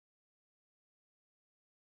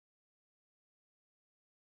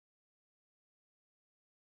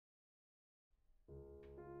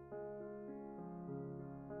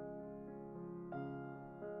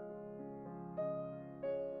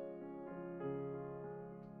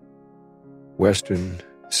Western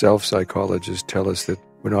self-psychologists tell us that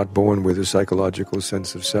we're not born with a psychological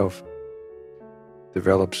sense of self. It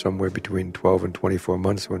develops somewhere between 12 and 24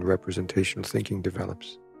 months when representational thinking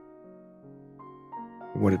develops.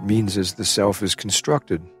 And what it means is the self is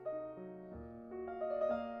constructed.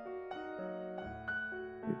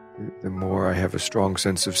 The more I have a strong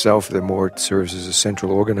sense of self, the more it serves as a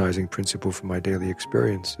central organizing principle for my daily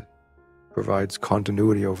experience. It provides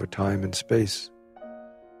continuity over time and space.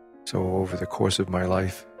 So over the course of my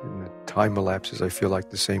life, in the time elapses, I feel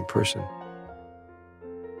like the same person.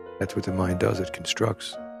 That's what the mind does, it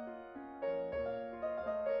constructs.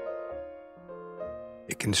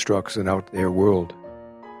 It constructs an out there world.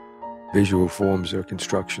 Visual forms are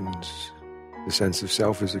constructions. The sense of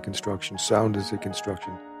self is a construction. Sound is a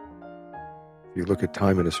construction. If you look at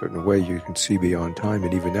time in a certain way, you can see beyond time,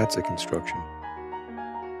 and even that's a construction.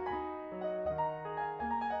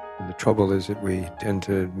 And the trouble is that we tend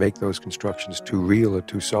to make those constructions too real or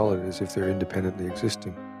too solid, as if they're independently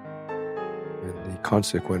existing. And the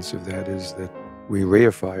consequence of that is that we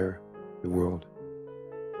reify the world,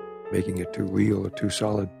 making it too real or too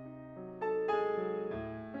solid.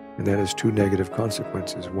 And that has two negative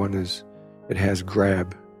consequences. One is it has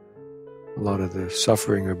grab. A lot of the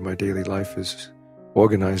suffering of my daily life is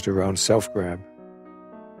organized around self-grab.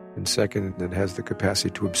 And second, it has the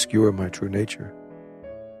capacity to obscure my true nature.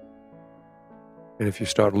 And if you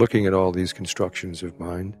start looking at all these constructions of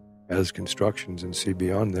mind as constructions and see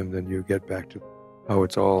beyond them, then you get back to how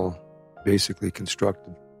it's all basically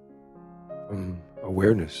constructed from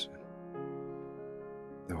awareness.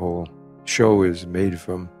 The whole show is made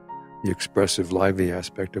from the expressive, lively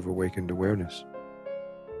aspect of awakened awareness.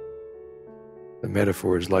 The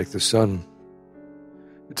metaphor is like the sun.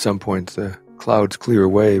 At some point, the clouds clear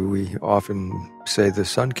away. We often say the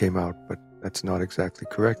sun came out, but that's not exactly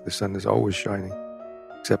correct. The sun is always shining,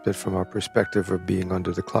 except that from our perspective of being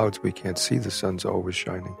under the clouds, we can't see the sun's always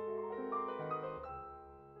shining.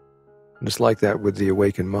 And it's like that with the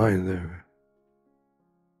awakened mind.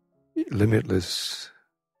 The limitless,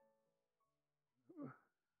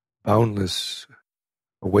 boundless,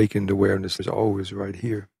 awakened awareness is always right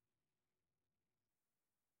here.